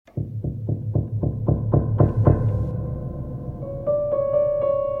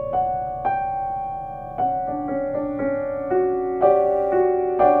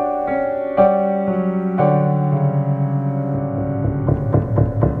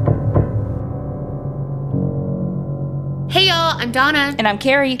y'all. I'm Donna. And I'm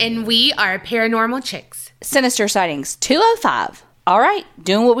Carrie. And we are Paranormal Chicks. Sinister Sightings 205. All right,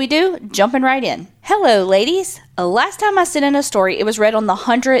 doing what we do, jumping right in. Hello, ladies. Last time I sent in a story, it was read on the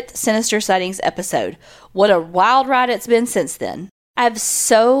 100th Sinister Sightings episode. What a wild ride it's been since then. I have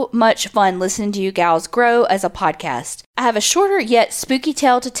so much fun listening to you gals grow as a podcast. I have a shorter yet spooky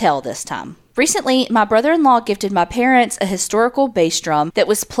tale to tell this time. Recently, my brother-in-law gifted my parents a historical bass drum that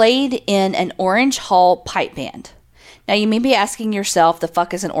was played in an Orange Hall pipe band. Now, you may be asking yourself, the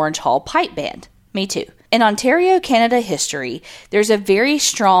fuck is an Orange Hall pipe band? Me too. In Ontario, Canada history, there's a very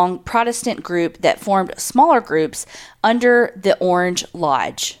strong Protestant group that formed smaller groups under the Orange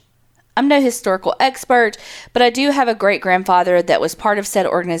Lodge. I'm no historical expert, but I do have a great-grandfather that was part of said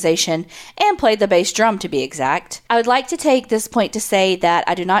organization and played the bass drum, to be exact. I would like to take this point to say that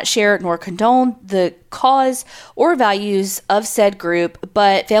I do not share nor condone the cause or values of said group,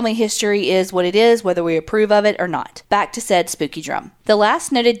 but family history is what it is, whether we approve of it or not. Back to said spooky drum. The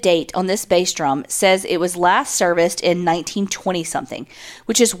last noted date on this bass drum says it was last serviced in 1920-something,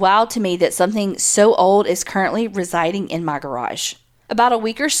 which is wild to me that something so old is currently residing in my garage. About a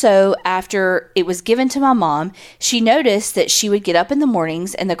week or so after it was given to my mom, she noticed that she would get up in the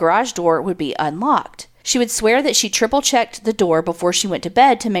mornings and the garage door would be unlocked. She would swear that she triple-checked the door before she went to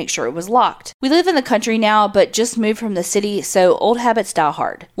bed to make sure it was locked. We live in the country now, but just moved from the city, so old habits die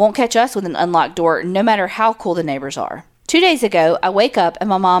hard. Won't catch us with an unlocked door, no matter how cool the neighbors are. 2 days ago, I wake up and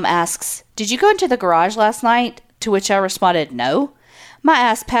my mom asks, "Did you go into the garage last night?" To which I responded, "No." My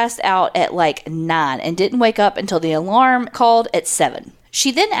ass passed out at like 9 and didn't wake up until the alarm called at 7. She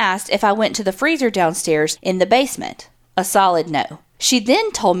then asked if I went to the freezer downstairs in the basement. A solid no. She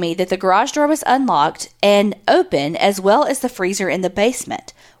then told me that the garage door was unlocked and open, as well as the freezer in the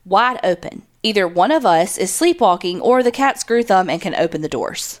basement. Wide open. Either one of us is sleepwalking or the cat screw thumb and can open the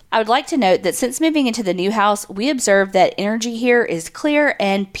doors. I would like to note that since moving into the new house, we observed that energy here is clear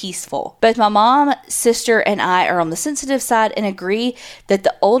and peaceful. Both my mom, sister, and I are on the sensitive side and agree that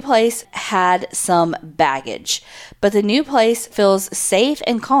the old place had some baggage, but the new place feels safe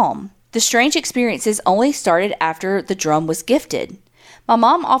and calm. The strange experiences only started after the drum was gifted. My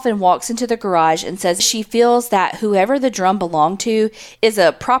mom often walks into the garage and says she feels that whoever the drum belonged to is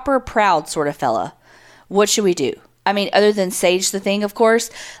a proper proud sort of fella. What should we do? I mean, other than sage the thing, of course.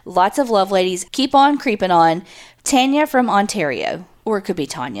 Lots of love, ladies. Keep on creeping on. Tanya from Ontario. Or it could be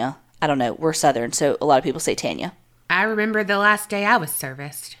Tanya. I don't know. We're Southern, so a lot of people say Tanya. I remember the last day I was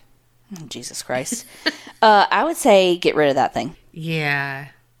serviced. Oh, Jesus Christ. I would say get rid of that thing. Yeah.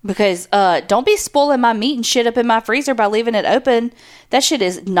 Because don't be spoiling my meat and shit up in my freezer by leaving it open. That shit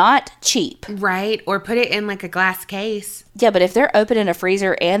is not cheap. Right. Or put it in like a glass case. Yeah, but if they're open in a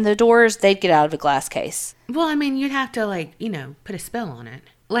freezer and the doors, they'd get out of a glass case. Well, I mean, you'd have to, put a spell on it.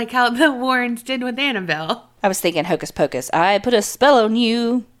 Like how the Warrens did with Annabelle. I was thinking hocus pocus. I put a spell on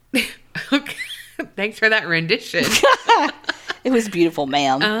you. Okay. Thanks for that rendition. It was beautiful,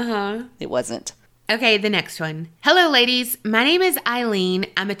 ma'am. Uh-huh. It wasn't. Okay, the next one. Hello, ladies. My name is Eileen.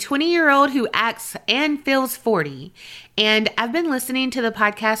 I'm a 20-year-old who acts and feels 40, and I've been listening to the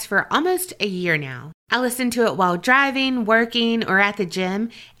podcast for almost a year now. I listen to it while driving, working, or at the gym,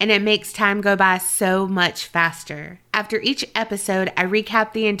 and it makes time go by so much faster. After each episode, I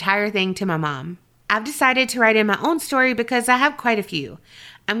recap the entire thing to my mom. I've decided to write in my own story because I have quite a few.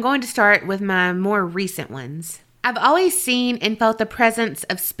 I'm going to start with my more recent ones. I've always seen and felt the presence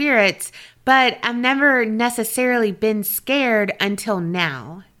of spirits, but I've never necessarily been scared until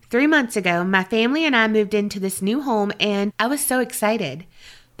now. 3 months ago, my family and I moved into this new home and I was so excited.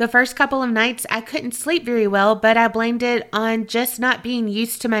 The first couple of nights I couldn't sleep very well, but I blamed it on just not being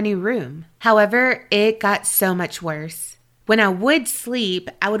used to my new room. However, it got so much worse. When I would sleep,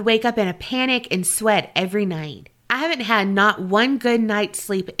 I would wake up in a panic and sweat every night. I haven't had not one good night's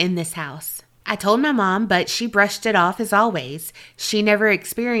sleep in this house. I told my mom, but she brushed it off as always. She never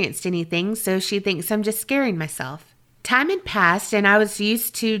experienced anything, so she thinks I'm just scaring myself. Time had passed and I was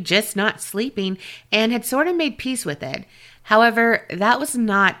used to just not sleeping and had sort of made peace with it. However, that was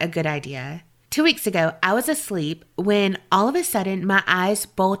not a good idea. 2 weeks ago, I was asleep when all of a sudden my eyes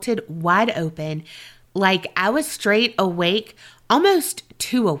bolted wide open, like I was straight awake, almost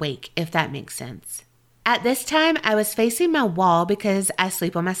too awake, if that makes sense. At this time, I was facing my wall because I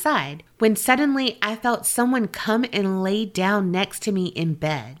sleep on my side, when suddenly I felt someone come and lay down next to me in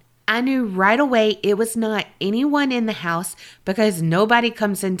bed. I knew right away it was not anyone in the house because nobody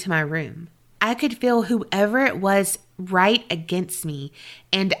comes into my room. I could feel whoever it was right against me,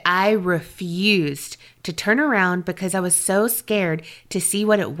 and I refused to turn around because I was so scared to see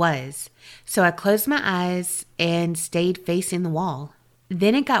what it was. So I closed my eyes and stayed facing the wall.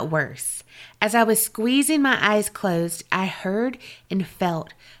 Then it got worse. As I was squeezing my eyes closed, I heard and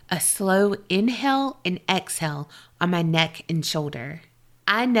felt a slow inhale and exhale on my neck and shoulder.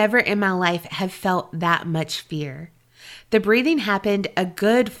 I never in my life have felt that much fear. The breathing happened a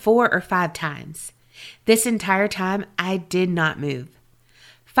good 4 or 5 times. This entire time, I did not move.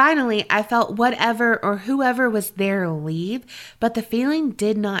 Finally, I felt whatever or whoever was there leave, but the feeling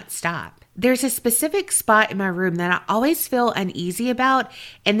did not stop. There's a specific spot in my room that I always feel uneasy about,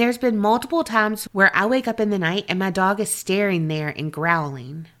 and there's been multiple times where I wake up in the night and my dog is staring there and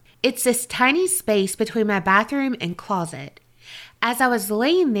growling. It's this tiny space between my bathroom and closet. As I was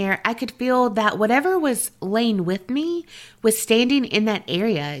laying there, I could feel that whatever was laying with me was standing in that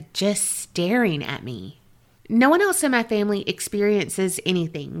area, just staring at me. No one else in my family experiences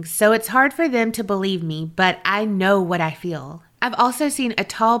anything, so it's hard for them to believe me, but I know what I feel. I've also seen a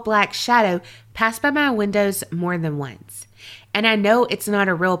tall black shadow pass by my windows more than once. And I know it's not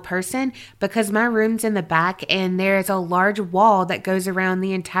a real person because my room's in the back and there is a large wall that goes around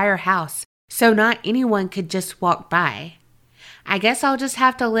the entire house, so not anyone could just walk by. I guess I'll just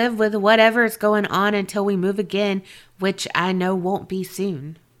have to live with whatever's going on until we move again, which I know won't be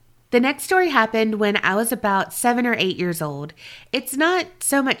soon. The next story happened when I was about 7 or 8 years old. It's not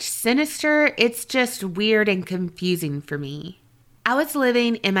so much sinister, it's just weird and confusing for me. I was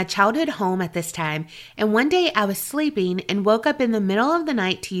living in my childhood home at this time, and one day I was sleeping and woke up in the middle of the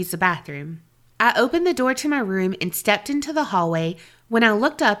night to use the bathroom. I opened the door to my room and stepped into the hallway. When I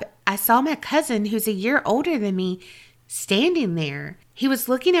looked up, I saw my cousin, who's a year older than me, standing there. He was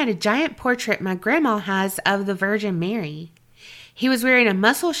looking at a giant portrait my grandma has of the Virgin Mary. He was wearing a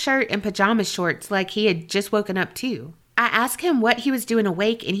muscle shirt and pajama shorts like he had just woken up too. I asked him what he was doing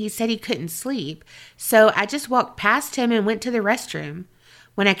awake and he said he couldn't sleep. So I just walked past him and went to the restroom.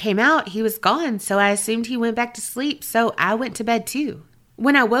 When I came out, he was gone, so I assumed he went back to sleep, so I went to bed too.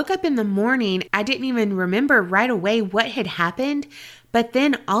 When I woke up in the morning, I didn't even remember right away what had happened, but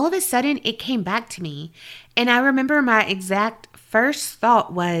then all of a sudden it came back to me. And I remember my exact first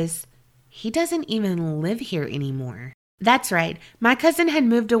thought was, he doesn't even live here anymore. That's right. My cousin had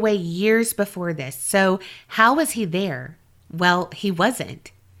moved away years before this, so how was he there? Well, he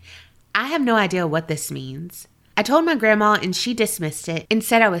wasn't. I have no idea what this means. I told my grandma and she dismissed it and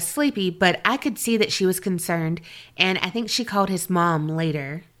said I was sleepy, but I could see that she was concerned, and I think she called his mom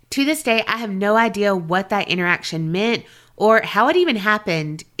later. To this day, I have no idea what that interaction meant or how it even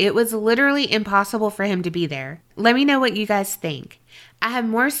happened. It was literally impossible for him to be there. Let me know what you guys think. I have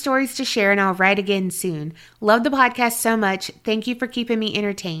more stories to share and I'll write again soon. Love the podcast so much. Thank you for keeping me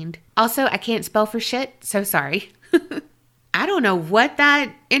entertained. Also, I can't spell for shit, so sorry. I don't know what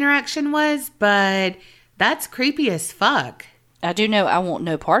that interaction was, but that's creepy as fuck. I do know I won't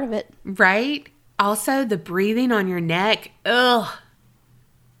know part of it. Right? Also, the breathing on your neck. Ugh.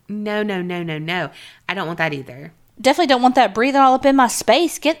 No. I don't want that either. Definitely don't want that breathing all up in my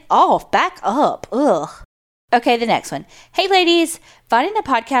space. Get off. Back up. Ugh. Okay, the next one. Hey, ladies. Finding a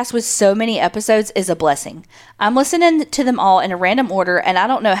podcast with so many episodes is a blessing. I'm listening to them all in a random order, and I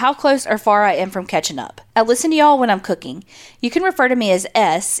don't know how close or far I am from catching up. I listen to y'all when I'm cooking. You can refer to me as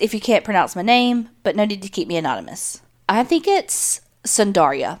S if you can't pronounce my name, but no need to keep me anonymous. I think it's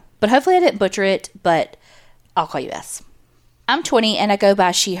Sundaria, but hopefully I didn't butcher it, but I'll call you S. I'm 20, and I go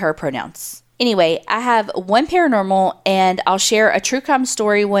by she, her pronouns. Anyway, I have one paranormal, and I'll share a true crime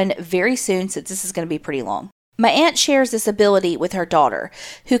story one very soon since this is going to be pretty long. My aunt shares this ability with her daughter,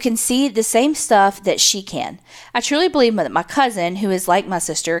 who can see the same stuff that she can. I truly believe that my cousin, who is like my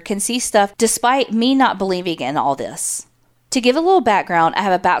sister, can see stuff despite me not believing in all this. To give a little background, I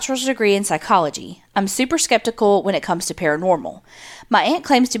have a bachelor's degree in psychology. I'm super skeptical when it comes to paranormal. My aunt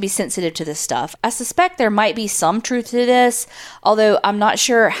claims to be sensitive to this stuff. I suspect there might be some truth to this, although I'm not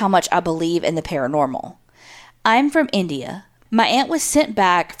sure how much I believe in the paranormal. I'm from India. My aunt was sent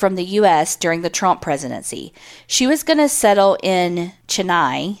back from the U.S. during the Trump presidency. She was going to settle in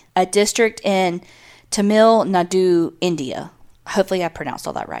Chennai, a district in Tamil Nadu, India. Hopefully I pronounced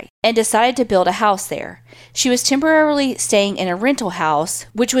all that right. And decided to build a house there. She was temporarily staying in a rental house,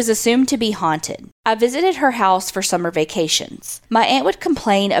 which was assumed to be haunted. I visited her house for summer vacations. My aunt would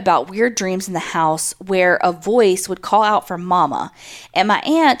complain about weird dreams in the house where a voice would call out for mama. And my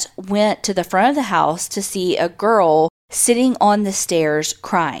aunt went to the front of the house to see a girl sitting on the stairs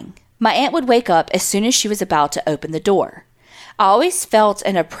crying. My aunt would wake up as soon as she was about to open the door. I always felt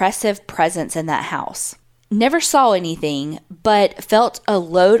an oppressive presence in that house. Never saw anything, but felt a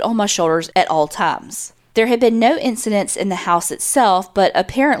load on my shoulders at all times. There had been no incidents in the house itself, but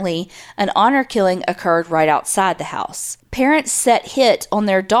apparently an honor killing occurred right outside the house. Parents set hit on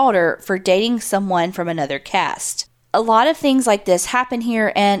their daughter for dating someone from another caste. A lot of things like this happen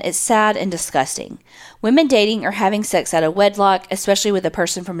here, and it's sad and disgusting. Women dating or having sex out of wedlock, especially with a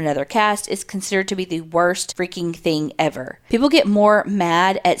person from another caste, is considered to be the worst freaking thing ever. People get more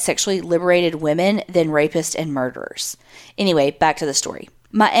mad at sexually liberated women than rapists and murderers. Anyway, back to the story.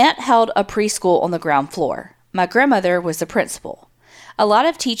 My aunt held a preschool on the ground floor. My grandmother was the principal. A lot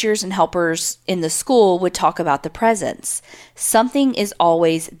of teachers and helpers in the school would talk about the presence. Something is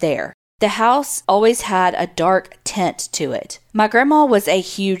always there. The house always had a dark tint to it. My grandma was a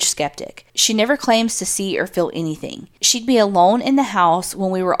huge skeptic. She never claims to see or feel anything. She'd be alone in the house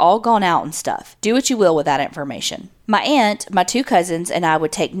when we were all gone out and stuff. Do what you will with that information. My aunt, my 2 cousins, and I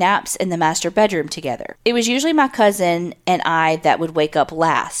would take naps in the master bedroom together. It was usually my cousin and I that would wake up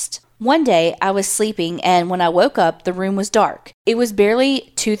last. One day, I was sleeping, and when I woke up, the room was dark. It was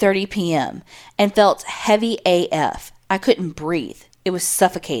barely 2:30 p.m. and felt heavy AF. I couldn't breathe. It was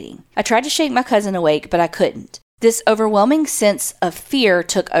suffocating. I tried to shake my cousin awake, but I couldn't. This overwhelming sense of fear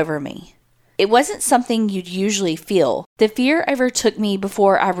took over me. It wasn't something you'd usually feel. The fear overtook me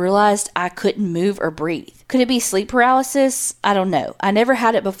before I realized I couldn't move or breathe. Could it be sleep paralysis? I don't know. I never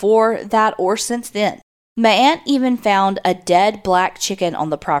had it before that or since then. My aunt even found a dead black chicken on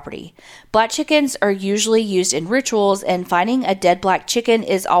the property. Black chickens are usually used in rituals, and finding a dead black chicken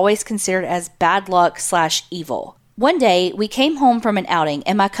is always considered as bad luck/evil. One day, we came home from an outing,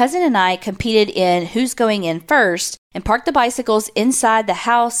 and my cousin and I competed in who's going in first and parked the bicycles inside the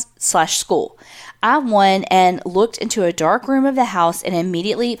house/school. I won and looked into a dark room of the house and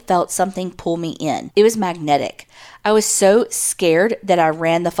immediately felt something pull me in. It was magnetic. I was so scared that I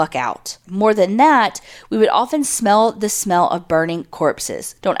ran the fuck out. More than that, we would often smell the smell of burning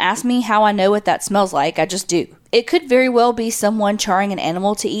corpses. Don't ask me how I know what that smells like, I just do. It could very well be someone charring an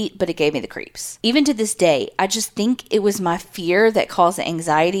animal to eat, but it gave me the creeps. Even to this day, I just think it was my fear that caused the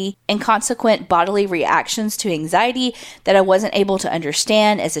anxiety and consequent bodily reactions to anxiety that I wasn't able to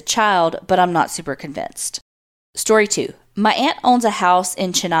understand as a child, but I'm not super convinced. Story 2. My aunt owns a house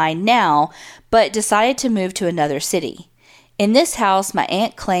in Chennai now, but decided to move to another city. In this house, my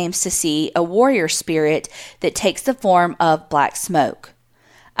aunt claims to see a warrior spirit that takes the form of black smoke.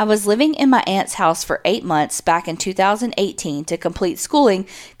 I was living in my aunt's house for 8 months back in 2018 to complete schooling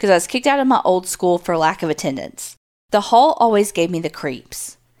because I was kicked out of my old school for lack of attendance. The hall always gave me the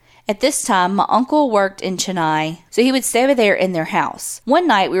creeps. At this time, my uncle worked in Chennai, so he would stay over there in their house. One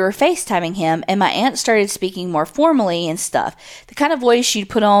night, we were FaceTiming him, and my aunt started speaking more formally and stuff, the kind of voice you'd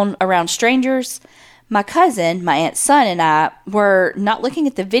put on around strangers. My cousin, my aunt's son, and I were not looking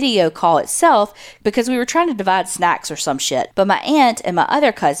at the video call itself because we were trying to divide snacks or some shit, but my aunt and my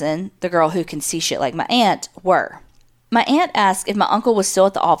other cousin, the girl who can see shit like my aunt, were. My aunt asked if my uncle was still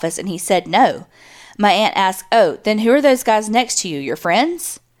at the office, and he said no. My aunt asked, "Oh, then who are those guys next to you, your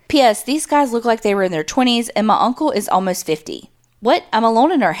friends?" P.S. These guys look like they were in their 20s, and my uncle is almost 50. What? I'm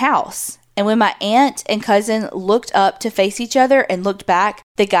alone in our house. And when my aunt and cousin looked up to face each other and looked back,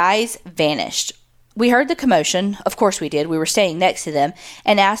 the guys vanished. We heard the commotion. Of course we did. We were staying next to them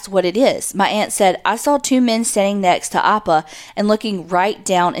and asked what it is. My aunt said, "I saw 2 men standing next to Appa and looking right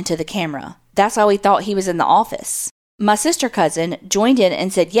down into the camera. That's why we thought he was in the office." My sister cousin joined in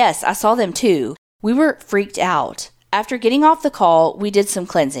and said, "Yes, I saw them too." We were freaked out. After getting off the call, we did some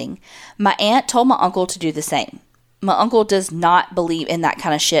cleansing. My aunt told my uncle to do the same. My uncle does not believe in that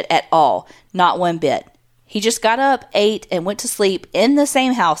kind of shit at all. Not one bit. He just got up, ate, and went to sleep in the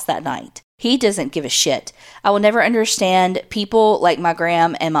same house that night. He doesn't give a shit. I will never understand people like my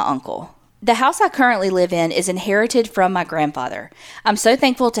gram and my uncle. The house I currently live in is inherited from my grandfather. I'm so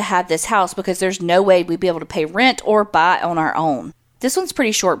thankful to have this house because there's no way we'd be able to pay rent or buy on our own. This one's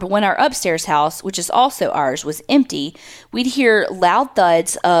pretty short, but when our upstairs house, which is also ours, was empty, we'd hear loud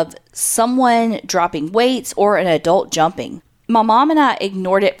thuds of someone dropping weights or an adult jumping. My mom and I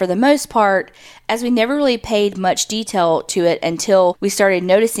ignored it for the most part, as we never really paid much detail to it until we started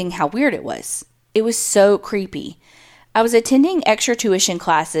noticing how weird it was. It was so creepy. I was attending extra tuition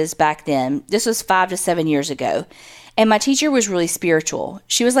classes back then. This was 5 to 7 years ago. And my teacher was really spiritual.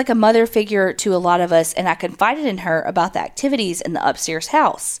 She was like a mother figure to a lot of us, and I confided in her about the activities in the upstairs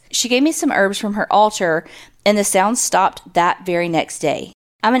house. She gave me some herbs from her altar, and the sounds stopped that very next day.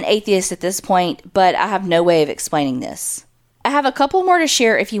 I'm an atheist at this point, but I have no way of explaining this. I have a couple more to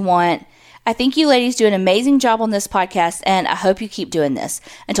share if you want. I think you ladies do an amazing job on this podcast, and I hope you keep doing this.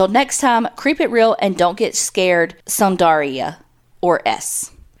 Until next time, keep it real and don't get scared. Sundaria, or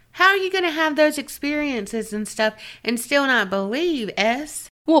S. How are you going to have those experiences and stuff and still not believe, S?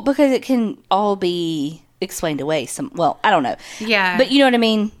 Well, because it can all be explained away. I don't know. Yeah. But you know what I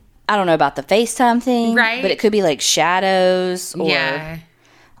mean? I don't know about the FaceTime thing. Right. But it could be like shadows or... Yeah.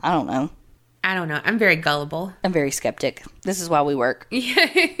 I don't know. I don't know. I'm very gullible. I'm very skeptic. This is why we work.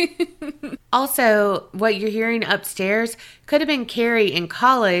 Also, what you're hearing upstairs could have been Carrie in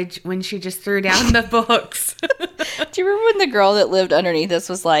college when she just threw down the books. Do you remember when the girl that lived underneath us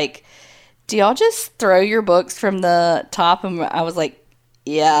was like, do y'all just throw your books from the top? And I was like,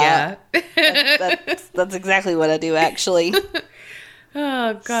 yeah. That's exactly what I do, actually.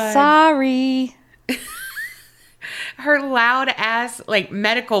 Oh, God. Sorry. Her loud ass,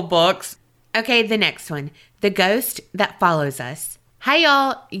 medical books. Okay, the next one. The ghost that follows us. Hi,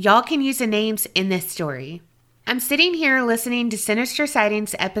 y'all. Y'all can use the names in this story. I'm sitting here listening to Sinister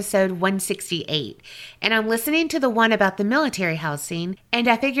Sightings episode 168, and I'm listening to the one about the military housing, and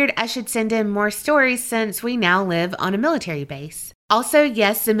I figured I should send in more stories since we now live on a military base. Also,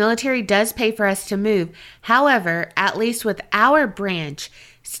 yes, the military does pay for us to move. However, at least with our branch,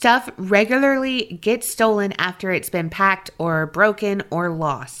 stuff regularly gets stolen after it's been packed or broken or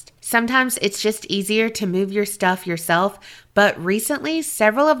lost. Sometimes it's just easier to move your stuff yourself, but recently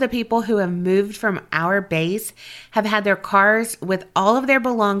several of the people who have moved from our base have had their cars with all of their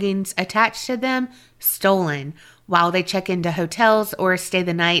belongings attached to them stolen while they check into hotels or stay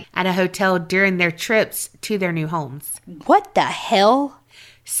the night at a hotel during their trips to their new homes. What the hell?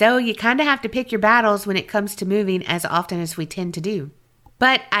 So you kind of have to pick your battles when it comes to moving as often as we tend to do.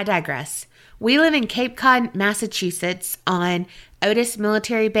 But I digress. We live in Cape Cod, Massachusetts on Otis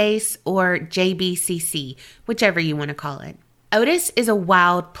Military Base or JBCC, whichever you want to call it. Otis is a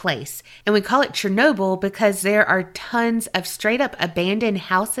wild place, and we call it Chernobyl because there are tons of straight up abandoned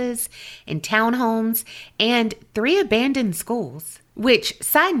houses and townhomes and 3 abandoned schools. Which,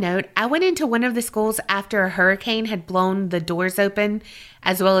 side note, I went into one of the schools after a hurricane had blown the doors open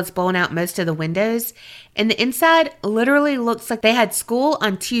as well as blown out most of the windows. And the inside literally looks like they had school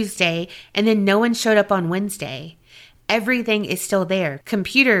on Tuesday and then no one showed up on Wednesday. Everything is still there.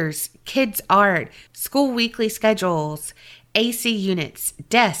 Computers, kids' art, school weekly schedules, AC units,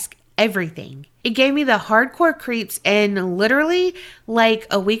 desk, everything. It gave me the hardcore creeps, and literally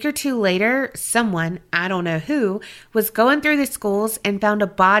a week or 2 later, someone, I don't know who, was going through the schools and found a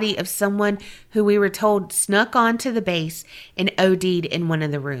body of someone who we were told snuck onto the base and OD'd in one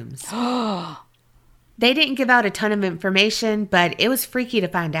of the rooms. They didn't give out a ton of information, but it was freaky to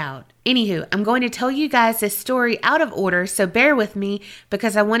find out. Anywho, I'm going to tell you guys this story out of order, so bear with me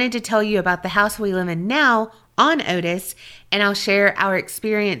because I wanted to tell you about the house we live in now on Otis, and I'll share our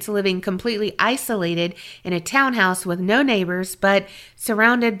experience living completely isolated in a townhouse with no neighbors, but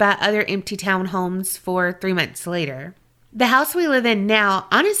surrounded by other empty townhomes for 3 months later. The house we live in now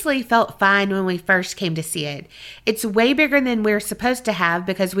honestly felt fine when we first came to see it. It's way bigger than we're supposed to have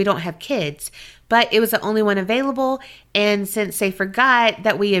because we don't have kids, but it was the only one available, and since they forgot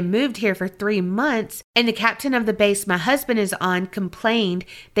that we had moved here for 3 months, and the captain of the base my husband is on complained,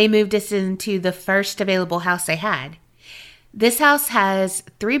 they moved us into the first available house they had. This house has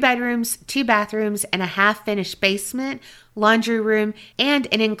 3 bedrooms, 2 bathrooms, and a half-finished basement, laundry room,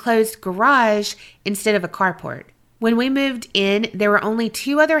 and an enclosed garage instead of a carport. When we moved in, there were only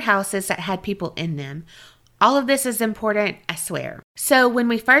 2 other houses that had people in them. All of this is important, I swear. So when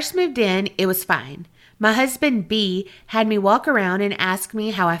we first moved in, it was fine. My husband, B, had me walk around and ask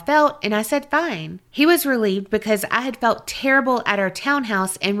me how I felt, and I said fine. He was relieved because I had felt terrible at our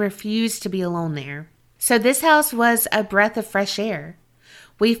townhouse and refused to be alone there. So this house was a breath of fresh air.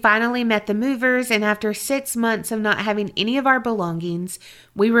 We finally met the movers, and after 6 months of not having any of our belongings,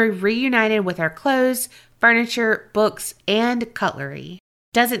 we were reunited with our clothes, furniture, books, and cutlery.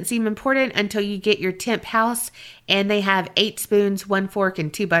 Doesn't seem important until you get your temp house and they have 8 spoons, 1 fork,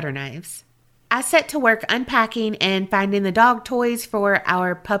 and 2 butter knives. I set to work unpacking and finding the dog toys for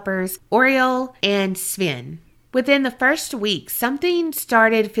our puppers, Oriole and Sven. Within the first week, something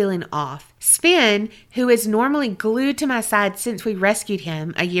started feeling off. Sven, who is normally glued to my side since we rescued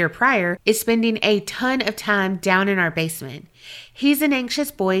him a year prior, is spending a ton of time down in our basement. He's an anxious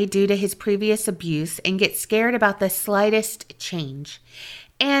boy due to his previous abuse and gets scared about the slightest change.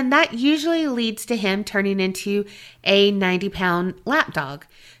 And that usually leads to him turning into a 90-pound lapdog.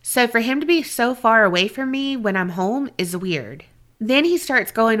 So for him to be so far away from me when I'm home is weird. Then he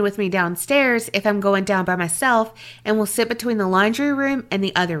starts going with me downstairs if I'm going down by myself and will sit between the laundry room and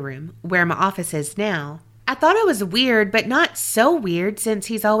the other room, where my office is now. I thought it was weird, but not so weird since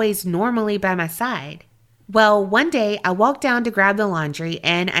he's always normally by my side. Well, one day I walked down to grab the laundry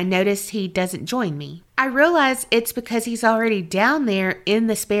and I noticed he doesn't join me. I realize it's because he's already down there in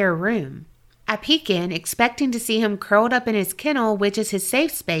the spare room. I peek in, expecting to see him curled up in his kennel, which is his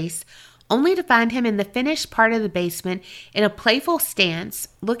safe space, only to find him in the finished part of the basement in a playful stance,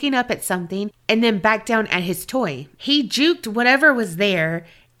 looking up at something, and then back down at his toy. He juked whatever was there,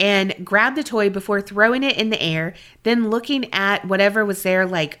 and grabbed the toy before throwing it in the air, then looking at whatever was there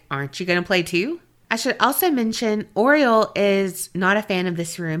like, aren't you going to play too? I should also mention Oriole is not a fan of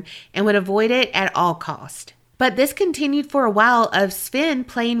this room and would avoid it at all cost. But this continued for a while of Sven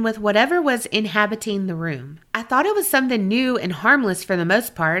playing with whatever was inhabiting the room. I thought it was something new and harmless for the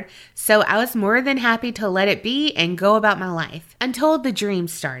most part, so I was more than happy to let it be and go about my life until the dream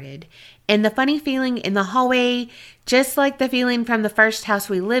started. And the funny feeling in the hallway, just like the feeling from the first house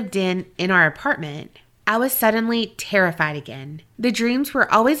we lived in our apartment, I was suddenly terrified again. The dreams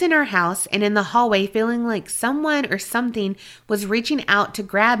were always in our house and in the hallway, feeling like someone or something was reaching out to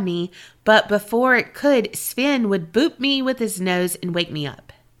grab me, but before it could, Sven would boop me with his nose and wake me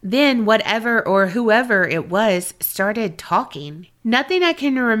up. Then whatever or whoever it was started talking. Nothing I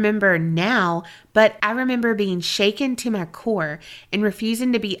can remember now, but I remember being shaken to my core and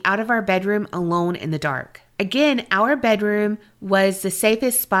refusing to be out of our bedroom alone in the dark. Again, our bedroom was the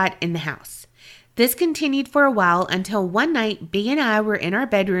safest spot in the house. This continued for a while until one night B and I were in our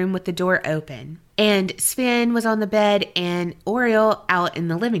bedroom with the door open. And Sven was on the bed and Oriole out in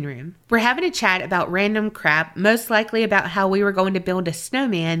the living room. We're having a chat about random crap, most likely about how we were going to build a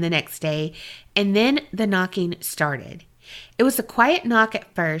snowman the next day, and then the knocking started. It was a quiet knock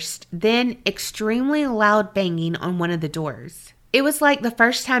at first, then extremely loud banging on one of the doors. It was like the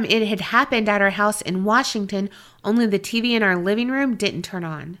first time it had happened at our house in Washington, only the TV in our living room didn't turn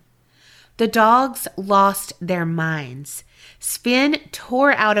on. The dogs lost their minds. Sven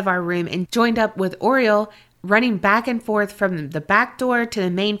tore out of our room and joined up with Oriole, running back and forth from the back door to the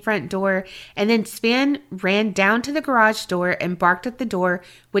main front door, and then Sven ran down to the garage door and barked at the door,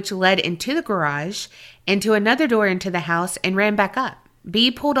 which led into the garage, and to another door into the house, and ran back up. B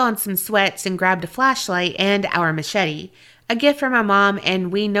pulled on some sweats and grabbed a flashlight and our machete, a gift from my mom,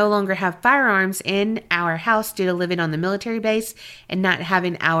 and we no longer have firearms in our house due to living on the military base and not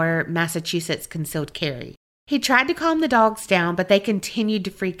having our Massachusetts concealed carry. He tried to calm the dogs down, but they continued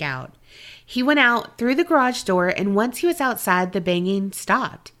to freak out. He went out through the garage door, and once he was outside, the banging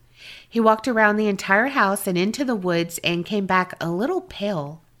stopped. He walked around the entire house and into the woods and came back a little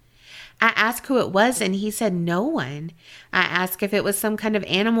pale. I asked who it was, and he said no one. I asked if it was some kind of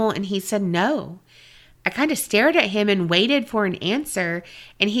animal, and he said no. I kind of stared at him and waited for an answer,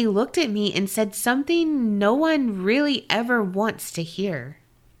 and he looked at me and said something no one really ever wants to hear.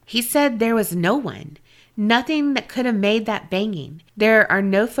 He said there was no one, nothing that could have made that banging. There are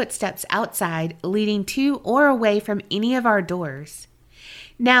no footsteps outside leading to or away from any of our doors.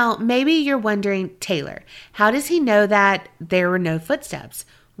 Now, maybe you're wondering, Taylor, how does he know that there were no footsteps?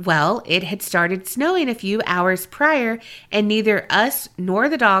 Well, it had started snowing a few hours prior, and neither us nor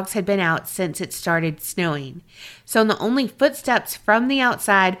the dogs had been out since it started snowing. So the only footsteps from the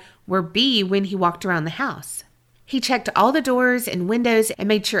outside were B when he walked around the house. He checked all the doors and windows and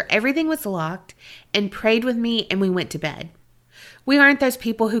made sure everything was locked and prayed with me, and we went to bed. We aren't those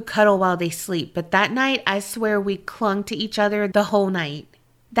people who cuddle while they sleep, but that night I swear we clung to each other the whole night.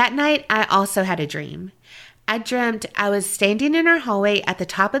 That night I also had a dream. I dreamt I was standing in our hallway at the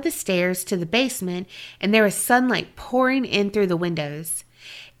top of the stairs to the basement, and there was sunlight pouring in through the windows.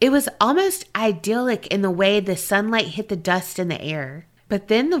 It was almost idyllic in the way the sunlight hit the dust in the air. But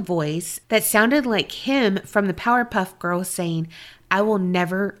then the voice that sounded like him from the Powerpuff Girls saying, "I will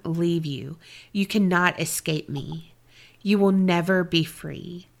never leave you. You cannot escape me. You will never be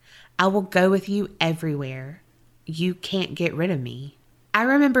free. I will go with you everywhere. You can't get rid of me." I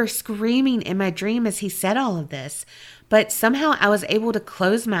remember screaming in my dream as he said all of this, but somehow I was able to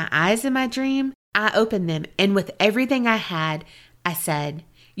close my eyes in my dream. I opened them, and with everything I had, I said,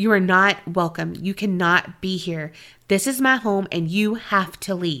 "You are not welcome. You cannot be here. This is my home, and you have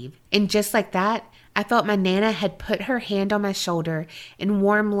to leave." And just like that, I felt my Nana had put her hand on my shoulder, and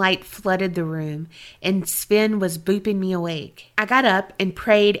warm light flooded the room, and Sven was booping me awake. I got up and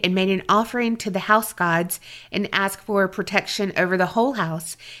prayed and made an offering to the house gods and asked for protection over the whole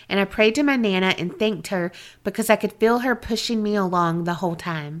house, and I prayed to my Nana and thanked her because I could feel her pushing me along the whole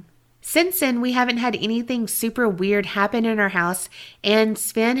time. Since then, we haven't had anything super weird happen in our house, and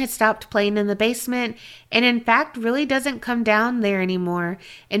Sven has stopped playing in the basement and in fact really doesn't come down there anymore,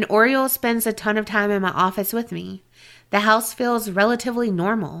 and Oriole spends a ton of time in my office with me. The house feels relatively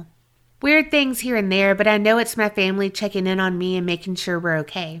normal. Weird things here and there, but I know it's my family checking in on me and making sure we're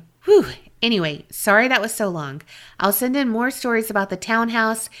okay. Whew. Anyway, sorry that was so long. I'll send in more stories about the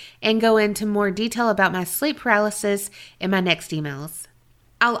townhouse and go into more detail about my sleep paralysis in my next emails.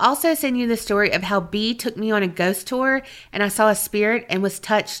 I'll also send you the story of how B took me on a ghost tour and I saw a spirit and was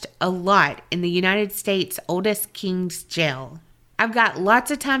touched a lot in the United States' oldest king's jail. I've got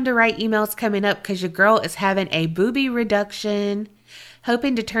lots of time to write emails coming up because your girl is having a boobie reduction.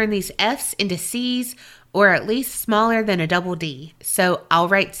 hoping to turn these F's into C's or at least smaller than a double D. So I'll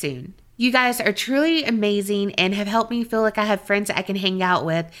write soon. You guys are truly amazing and have helped me feel like I have friends I can hang out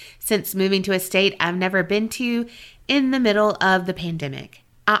with since moving to a state I've never been to in the middle of the pandemic.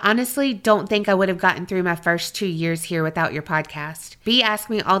 I honestly don't think I would have gotten through my first 2 years here without your podcast. B asks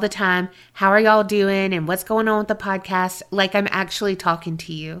me all the time, how are y'all doing and what's going on with the podcast, like I'm actually talking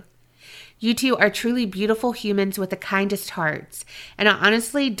to you. You two are truly beautiful humans with the kindest hearts, and I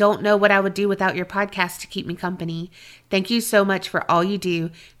honestly don't know what I would do without your podcast to keep me company. Thank you so much for all you do.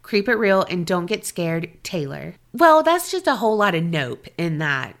 Keep it real and don't get scared, Taylor. Well, that's just a whole lot of nope in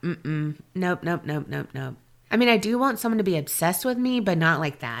that. Nope. I mean, I do want someone to be obsessed with me, but not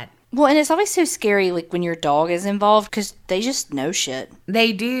like that. Well, and it's always so scary, like, when your dog is involved, because they just know shit.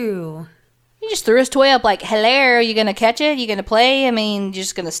 They do. You just threw his toy up like, hello, are you going to catch it? You going to play? I mean, you're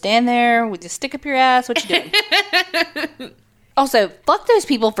just going to stand there with your stick up your ass? What you doing? Also, fuck those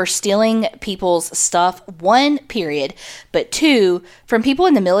people for stealing people's stuff, 1, period. But 2, from people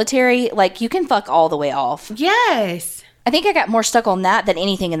in the military, like, you can fuck all the way off. Yes. I think I got more stuck on that than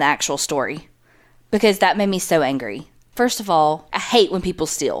anything in the actual story. Because that made me so angry. First of all, I hate when people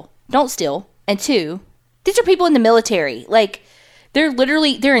steal. Don't steal. And 2, these are people in the military. Like, they're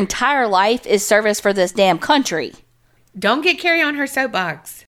literally, their entire life is service for this damn country. Don't get Carrie on her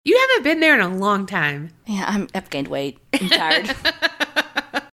soapbox. You haven't been there in a long time. Yeah, I've gained weight. I'm tired.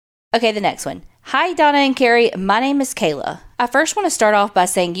 Okay, the next one. Hi, Donna and Carrie. My name is Kayla. I first want to start off by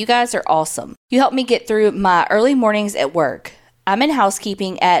saying you guys are awesome. You helped me get through my early mornings at work. I'm in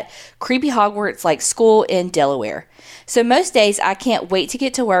housekeeping at creepy Hogwarts-like school in Delaware. So most days I can't wait to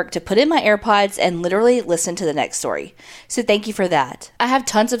get to work to put in my AirPods and literally listen to the next story. So thank you for that. I have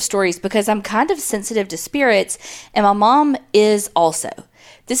tons of stories because I'm kind of sensitive to spirits and my mom is also.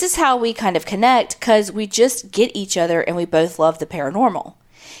 This is how we kind of connect because we just get each other and we both love the paranormal.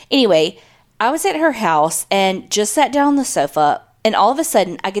 Anyway, I was at her house and just sat down on the sofa. And all of a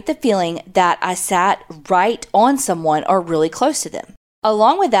sudden, I get the feeling that I sat right on someone or really close to them.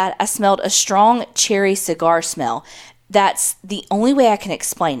 Along with that, I smelled a strong cherry cigar smell. That's the only way I can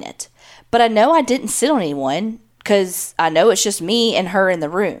explain it. But I know I didn't sit on anyone because I know it's just me and her in the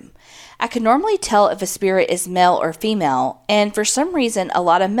room. I can normally tell if a spirit is male or female, and for some reason, a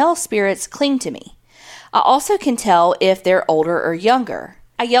lot of male spirits cling to me. I also can tell if they're older or younger.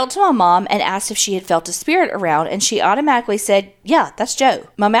 I yelled to my mom and asked if she had felt a spirit around, and she automatically said, yeah, that's Joe.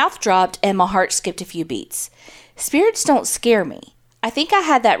 My mouth dropped and my heart skipped a few beats. Spirits don't scare me. I think I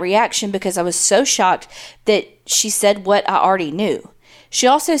had that reaction because I was so shocked that she said what I already knew. She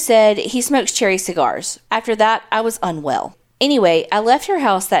also said he smokes cherry cigars. After that, I was unwell. Anyway, I left her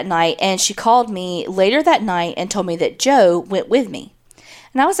house that night, and she called me later that night and told me that Joe went with me.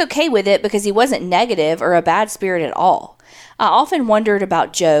 And I was okay with it because he wasn't negative or a bad spirit at all. I often wondered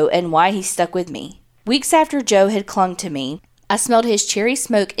about Joe and why he stuck with me. Weeks after Joe had clung to me, I smelled his cherry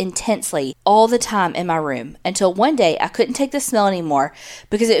smoke intensely all the time in my room until one day I couldn't take the smell anymore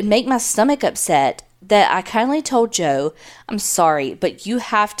because it would make my stomach upset that I kindly told Joe, I'm sorry, but you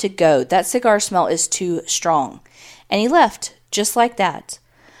have to go. That cigar smell is too strong. And he left just like that.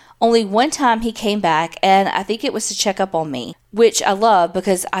 Only one time he came back, and I think it was to check up on me, which I love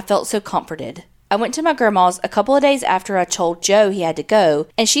because I felt so comforted. I went to my grandma's a couple of days after I told Joe he had to go,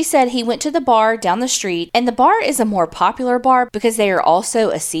 and she said he went to the bar down the street, and the bar is a more popular bar because they are also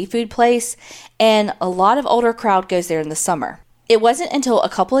a seafood place, and a lot of older crowd goes there in the summer. It wasn't until a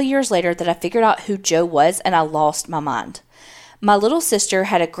couple of years later that I figured out who Joe was, and I lost my mind. My little sister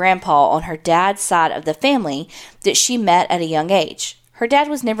had a grandpa on her dad's side of the family that she met at a young age. Her dad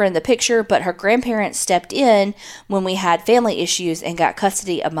was never in the picture, but her grandparents stepped in when we had family issues and got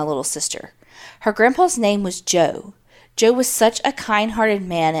custody of my little sister. Her grandpa's name was Joe. Joe was such a kind-hearted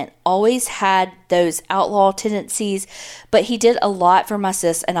man and always had those outlaw tendencies, but he did a lot for my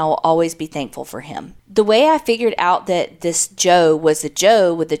sis, and I will always be thankful for him. The way I figured out that this Joe was the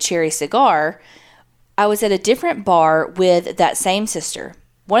Joe with the cherry cigar, I was at a different bar with that same sister.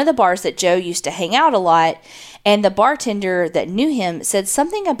 One of the bars that Joe used to hang out a lot, and the bartender that knew him said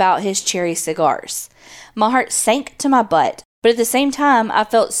something about his cherry cigars. My heart sank to my butt. But at the same time, I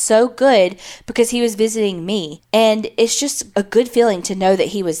felt so good because he was visiting me, and it's just a good feeling to know that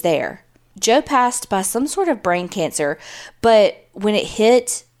he was there. Joe passed by some sort of brain cancer, but when it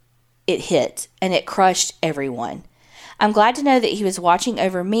hit, and it crushed everyone. I'm glad to know that he was watching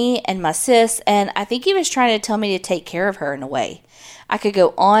over me and my sis, and I think he was trying to tell me to take care of her in a way. I could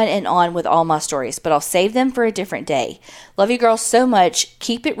go on and on with all my stories, but I'll save them for a different day. Love you girls so much.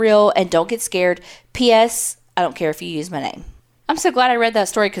 Keep it real and don't get scared. P.S. I don't care if you use my name. I'm so glad I read that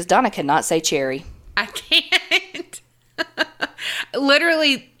story because Donna cannot say cherry. I can't.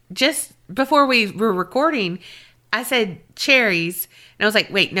 literally just before we were recording, I said cherries. And I was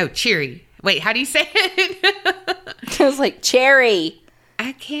like, wait, no, cheery. Wait, how do you say it? I was like, cherry.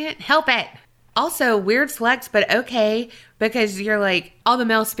 I can't help it. Also, weird flex, but okay, because you're like, all the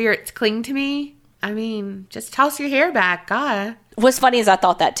male spirits cling to me. I mean, just toss your hair back. God. What's funny is I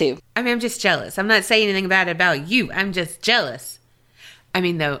thought that too. I mean, I'm just jealous. I'm not saying anything bad about you. I'm just jealous. I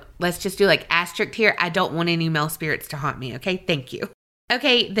mean, though, let's just do like asterisk here. I don't want any male spirits to haunt me. Okay. Thank you.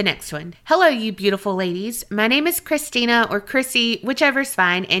 Okay. The next one. Hello, you beautiful ladies. My name is Christina or Chrissy, whichever's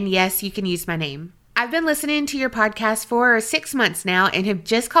fine. And yes, you can use my name. I've been listening to your podcast for 6 months now and have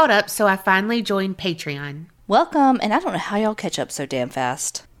just caught up. So I finally joined Patreon. Welcome. And I don't know how y'all catch up so damn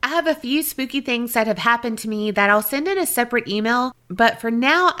fast. I have a few spooky things that have happened to me that I'll send in a separate email, but for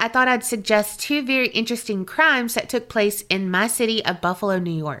now, I thought I'd suggest 2 very interesting crimes that took place in my city of Buffalo, New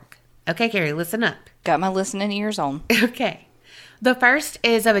York. Okay, Carrie, listen up. Got my listening ears on. Okay. The first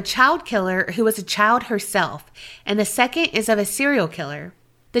is of a child killer who was a child herself, and the second is of a serial killer.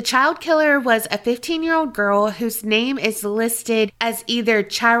 The child killer was a 15-year-old girl whose name is listed as either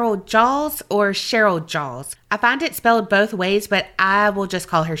Cheryl Jaws or Cheryl Jaws. I find it spelled both ways, but I will just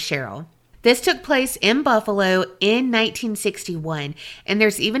call her Cheryl. This took place in Buffalo in 1961, and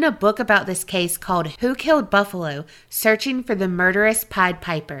there's even a book about this case called Who Killed Buffalo? Searching for the Murderous Pied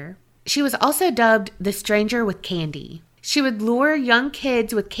Piper. She was also dubbed the Stranger with Candy. She would lure young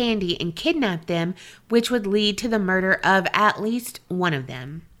kids with candy and kidnap them, which would lead to the murder of at least one of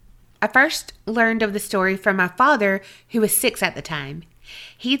them. I first learned of the story from my father, who was 6 at the time.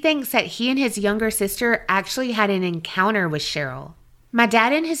 He thinks that he and his younger sister actually had an encounter with Cheryl. My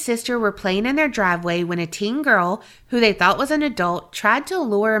dad and his sister were playing in their driveway when a teen girl, who they thought was an adult, tried to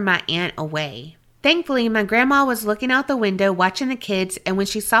lure my aunt away. Thankfully, my grandma was looking out the window watching the kids, and when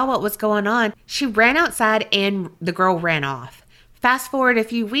she saw what was going on, she ran outside and the girl ran off. Fast forward a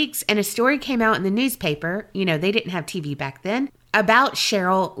few weeks and a story came out in the newspaper, they didn't have TV back then, about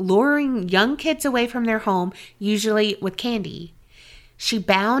Cheryl luring young kids away from their home, usually with candy. She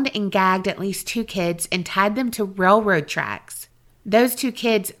bound and gagged at least 2 kids and tied them to railroad tracks. Those 2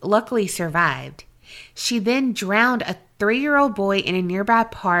 kids luckily survived. She then drowned a 3-year-old boy in a nearby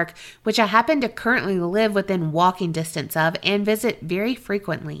park, which I happen to currently live within walking distance of and visit very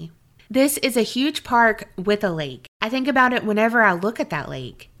frequently. This is a huge park with a lake. I think about it whenever I look at that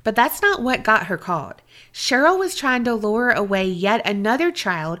lake. But that's not what got her caught. Cheryl was trying to lure away yet another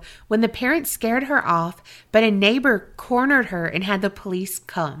child when the parents scared her off, but a neighbor cornered her and had the police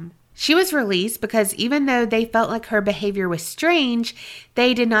come. She was released because even though they felt like her behavior was strange,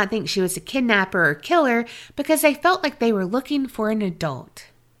 they did not think she was a kidnapper or killer because they felt like they were looking for an adult.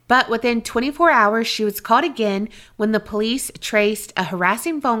 But within 24 hours, she was caught again when the police traced a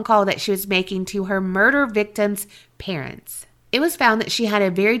harassing phone call that she was making to her murder victim's parents. It was found that she had a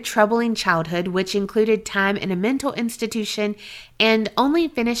very troubling childhood, which included time in a mental institution and only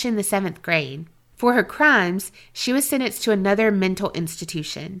finishing the 7th grade. For her crimes, she was sentenced to another mental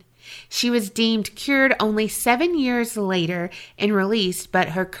institution. She was deemed cured only 7 years later and released, but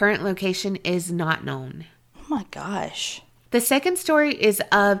her current location is not known. Oh my gosh. The second story is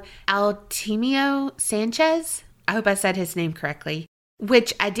of Altemio Sanchez. I hope I said his name correctly,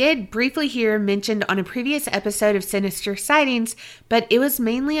 which I did briefly hear mentioned on a previous episode of Sinister Sightings, but it was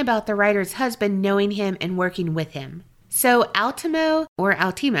mainly about the writer's husband knowing him and working with him. So Altimo,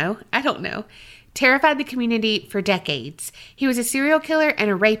 I don't know, terrified the community for decades. He was a serial killer and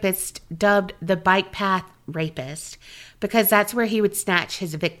a rapist dubbed the Bike Path Rapist because that's where he would snatch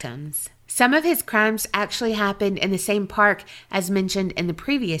his victims. Some of his crimes actually happened in the same park as mentioned in the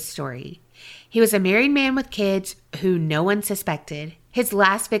previous story. He was a married man with kids who no one suspected. His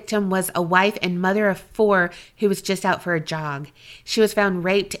last victim was a wife and mother of 4 who was just out for a jog. She was found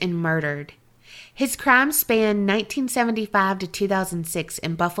raped and murdered. His crimes spanned 1975 to 2006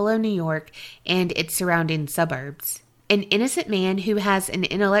 in Buffalo, New York, and its surrounding suburbs. An innocent man who has an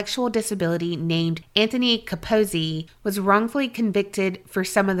intellectual disability named Anthony Capozzi was wrongfully convicted for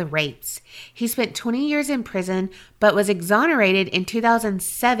some of the rapes. He spent 20 years in prison, but was exonerated in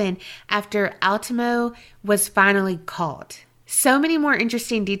 2007 after Altimo was finally caught. So many more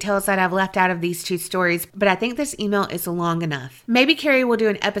interesting details that I've left out of these 2 stories, but I think this email is long enough. Maybe Carrie will do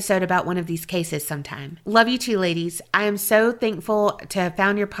an episode about one of these cases sometime. Love you too, ladies. I am so thankful to have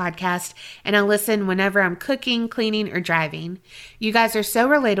found your podcast, and I listen whenever I'm cooking, cleaning, or driving. You guys are so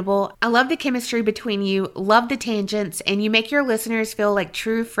relatable. I love the chemistry between you, love the tangents, and you make your listeners feel like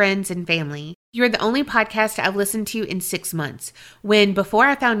true friends and family. You're the only podcast I've listened to in 6 months, when before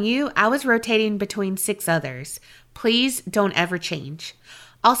I found you, I was rotating between 6 others. Please don't ever change.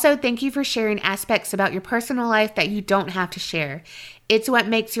 Also, thank you for sharing aspects about your personal life that you don't have to share. It's what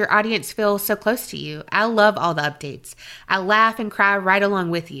makes your audience feel so close to you. I love all the updates. I laugh and cry right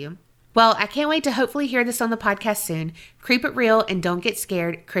along with you. Well, I can't wait to hopefully hear this on the podcast soon. Keep it real and don't get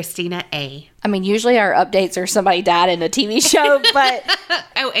scared, Christina A. I mean, usually our updates are somebody died in a TV show, but...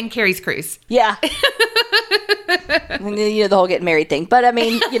 Oh, and Carrie's cruise. Yeah. The whole getting married thing. But, I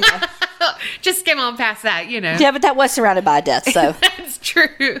mean, Just skim on past that, Yeah, but that was surrounded by death, so. That's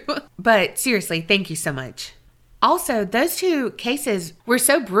true. But seriously, thank you so much. Also, those 2 cases were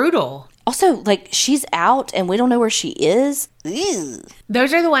so brutal. Also, she's out and we don't know where she is. Ew.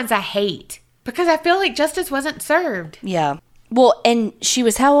 Those are the ones I hate because I feel like justice wasn't served. Yeah. Well, and she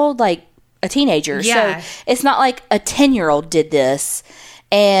was how old? A teenager. Yeah. So it's not like a 10-year-old did this.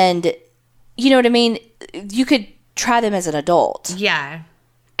 And you know what I mean? You could try them as an adult. Yeah.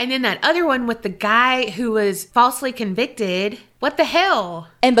 And then that other one with the guy who was falsely convicted. What the hell?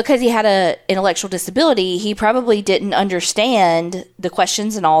 And because he had an intellectual disability, he probably didn't understand the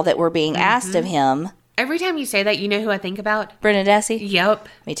questions and all that were being asked of him. Every time you say that, you know who I think about? Brendan Dassey? Yep.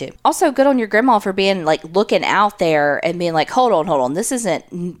 Me too. Also, good on your grandma for being looking out there and being hold on. This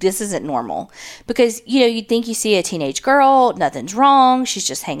isn't normal. Because, you'd think you see a teenage girl, nothing's wrong. She's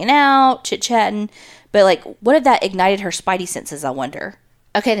just hanging out, chit-chatting. But what if that ignited her spidey senses, I wonder?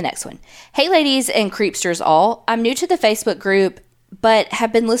 Okay, the next one. Hey, ladies and creepsters all. I'm new to the Facebook group, but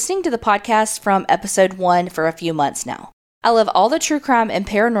have been listening to the podcast from episode 1 for a few months now. I love all the true crime and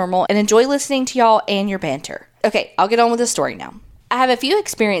paranormal and enjoy listening to y'all and your banter. Okay, I'll get on with the story now. I have a few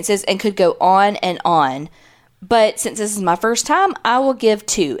experiences and could go on, but since this is my first time, I will give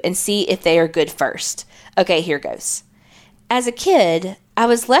 2 and see if they are good first. Okay, here goes. As a kid, I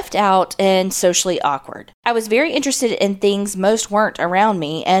was left out and socially awkward. I was very interested in things most weren't around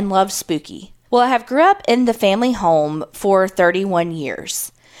me and loved spooky. Well, I have grew up in the family home for 31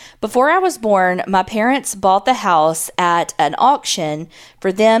 years. Before I was born, my parents bought the house at an auction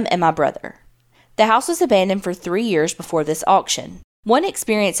for them and my brother. The house was abandoned for 3 years before this auction. One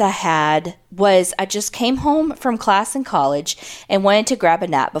experience I had was I just came home from class in college and wanted to grab a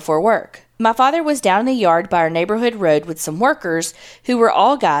nap before work. My father was down in the yard by our neighborhood road with some workers who were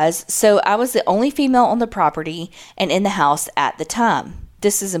all guys, so I was the only female on the property and in the house at the time.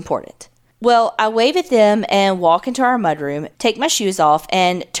 This is important. Well, I wave at them and walk into our mudroom, take my shoes off,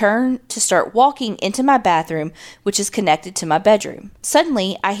 and turn to start walking into my bathroom, which is connected to my bedroom.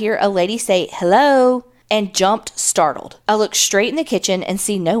 Suddenly, I hear a lady say, "Hello," and jumped startled. I look straight in the kitchen and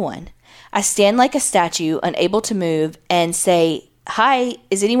see no one. I stand like a statue, unable to move, and say, "Hi,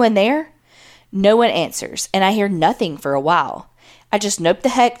 is anyone there?" No one answers, and I hear nothing for a while. I just nope the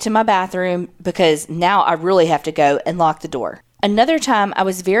heck to my bathroom because now I really have to go and lock the door. Another time, I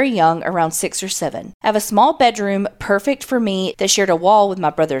was very young, around 6 or 7. I have a small bedroom, perfect for me, that shared a wall with my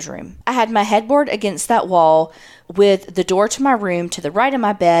brother's room. I had my headboard against that wall with the door to my room to the right of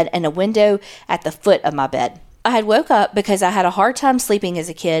my bed and a window at the foot of my bed. I had woke up because I had a hard time sleeping as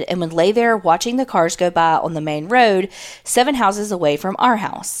a kid and would lay there watching the cars go by on the main road 7 houses away from our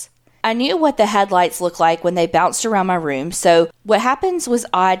house. I knew what the headlights looked like when they bounced around my room, so what happens was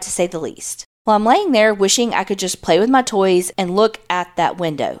odd to say the least. Well, I'm laying there wishing I could just play with my toys and look at that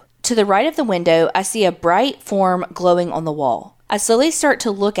window. To the right of the window, I see a bright form glowing on the wall. I slowly start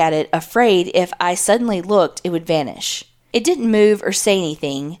to look at it, afraid if I suddenly looked, it would vanish. It didn't move or say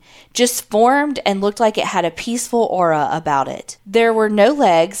anything, just formed and looked like it had a peaceful aura about it. There were no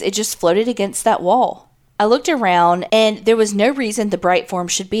legs, it just floated against that wall. I looked around and there was no reason the bright form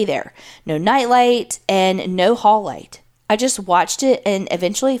should be there. No nightlight and no hall light. I just watched it and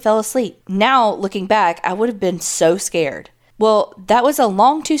eventually fell asleep. Now, looking back, I would have been so scared. Well, that was a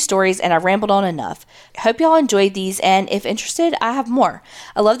long 2 stories and I rambled on enough. Hope y'all enjoyed these, and if interested, I have more.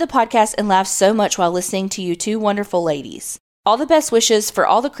 I love the podcast and laugh so much while listening to you 2 wonderful ladies. All the best wishes for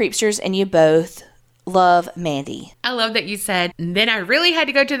all the creepsters and you both. Love, Mandy. I love that you said, then I really had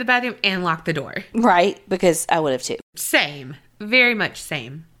to go to the bathroom and lock the door. Right, because I would have too. Same. Very much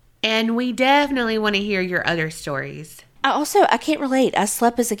same. And we definitely want to hear your other stories. I can't relate. I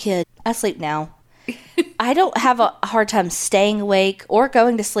slept as a kid. I sleep now. I don't have a hard time staying awake or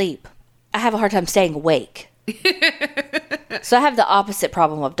going to sleep. I have a hard time staying awake. So I have the opposite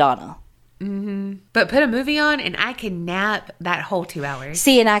problem of Donna. Mm-hmm. But put a movie on and I can nap that whole 2 hours.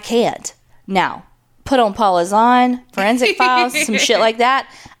 See, and I can't. Now, put on Paula Zahn, Forensic Files, some shit like that,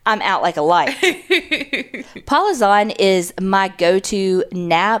 I'm out like a light. Paula Zahn is my go-to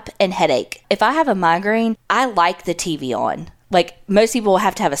nap and headache. If I have a migraine, I like the TV on. Like, most people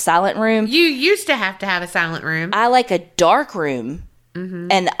have to have a silent room. You used to have a silent room. I like a dark room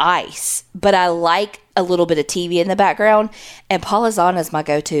and ice, but I like a little bit of TV in the background. And Paula Zana's my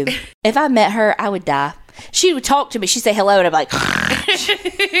go-to. If I met her, I would die. She would talk to me. She'd say hello, and I'm like...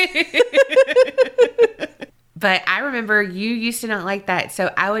 But I remember you used to not like that,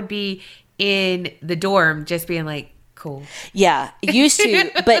 so I would be in the dorm just being like, cool. Yeah, used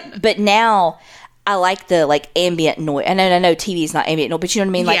to, but now... I like the ambient noise. I know TV is not ambient noise, but you know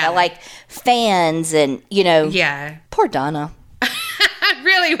what I mean? I like fans and, Yeah. Poor Donna. I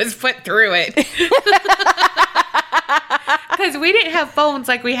really was put through it. Because we didn't have phones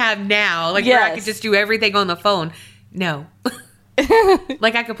like we have now. Where I could just do everything on the phone. No.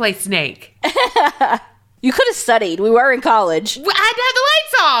 I could play Snake. You could have studied. We were in college. I had to have the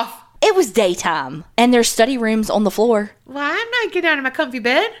lights off. It was daytime. And there's study rooms on the floor. Well, I'm not getting out of my comfy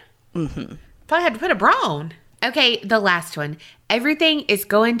bed. Mm-hmm. Probably had to put a bra on. Okay, the last one. Everything is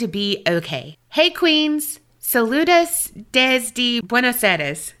going to be okay. Hey, Queens. Saludos desde Buenos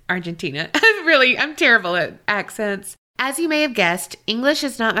Aires, Argentina. I'm terrible at accents. As you may have guessed, English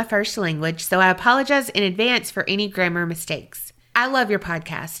is not my first language, so I apologize in advance for any grammar mistakes. I love your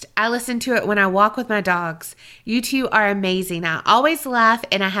podcast. I listen to it when I walk with my dogs. You two are amazing. I always laugh,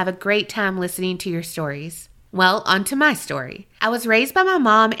 and I have a great time listening to your stories. Well, on to my story. I was raised by my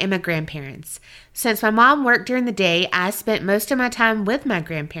mom and my grandparents. Since my mom worked during the day, I spent most of my time with my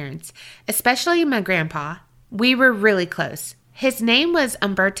grandparents, especially my grandpa. We were really close. His name was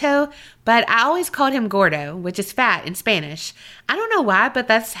Umberto, but I always called him Gordo, which is fat in Spanish. I don't know why, but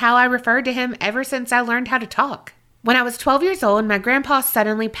that's how I referred to him ever since I learned how to talk. When I was 12 years old, my grandpa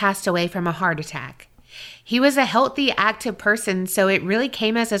suddenly passed away from a heart attack. He was a healthy, active person, so it really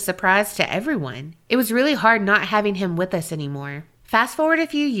came as a surprise to everyone. It was really hard not having him with us anymore. Fast forward a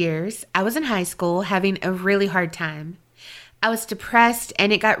few years, I was in high school having a really hard time. I was depressed,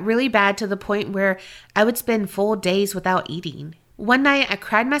 and it got really bad to the point where I would spend full days without eating. One night, I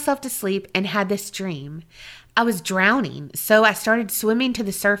cried myself to sleep and had this dream. I was drowning, so I started swimming to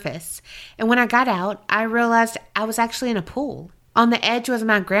the surface. And when I got out, I realized I was actually in a pool. On the edge was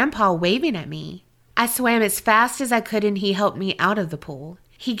my grandpa waving at me. I swam as fast as I could, and he helped me out of the pool.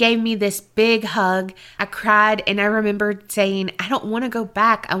 He gave me this big hug. I cried, and I remembered saying, I don't want to go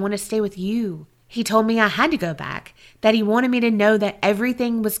back. I want to stay with you. He told me I had to go back, that he wanted me to know that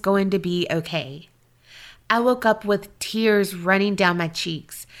everything was going to be okay. I woke up with tears running down my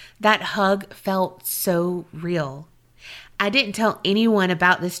cheeks. That hug felt so real. I didn't tell anyone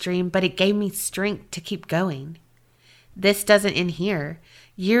about this dream, but it gave me strength to keep going. This doesn't end here.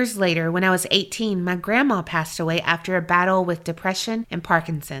 Years later, when I was 18, my grandma passed away after a battle with depression and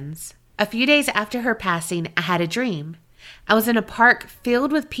Parkinson's. A few days after her passing, I had a dream. I was in a park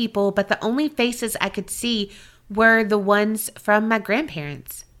filled with people, but the only faces I could see were the ones from my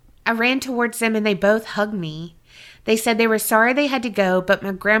grandparents. I ran towards them and they both hugged me. They said they were sorry they had to go, but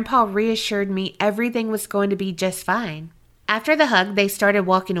my grandpa reassured me everything was going to be just fine. After the hug, they started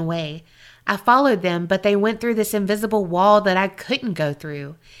walking away. I followed them, but they went through this invisible wall that I couldn't go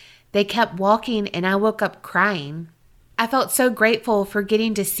through. They kept walking, and I woke up crying. I felt so grateful for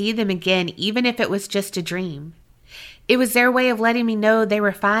getting to see them again, even if it was just a dream. It was their way of letting me know they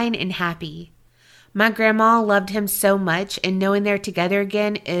were fine and happy. My grandma loved him so much, and knowing they're together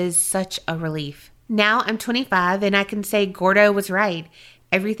again is such a relief. Now I'm 25, and I can say Gordo was right.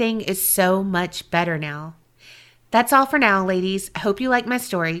 Everything is so much better now. That's all for now, ladies. I hope you like my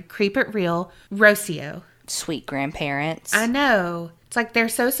story. Creep It Real, Rocio. Sweet grandparents. I know. It's like they're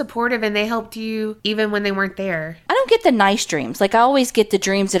so supportive and they helped you even when they weren't there. I don't get the nice dreams. I always get the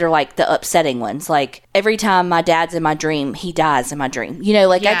dreams that are the upsetting ones. Every time my dad's in my dream, he dies in my dream.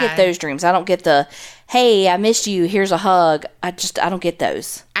 I get those dreams. I don't get the, hey, I missed you, here's a hug. I don't get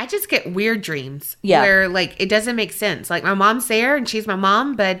those. I just get weird dreams. Yeah. Where, it doesn't make sense. My mom's there and she's my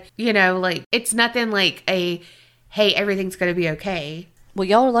mom, but, it's nothing like a, hey, everything's going to be okay. Well,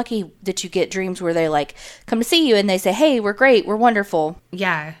 y'all are lucky that you get dreams where they come to see you and they say, hey, we're great, we're wonderful.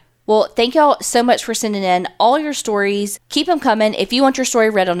 Yeah. Well, thank y'all so much for sending in all your stories. Keep them coming. If you want your story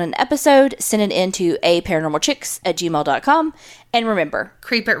read on an episode, send it in to aparanormalchicks@gmail.com. And remember,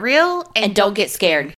 creep it real and don't get scared.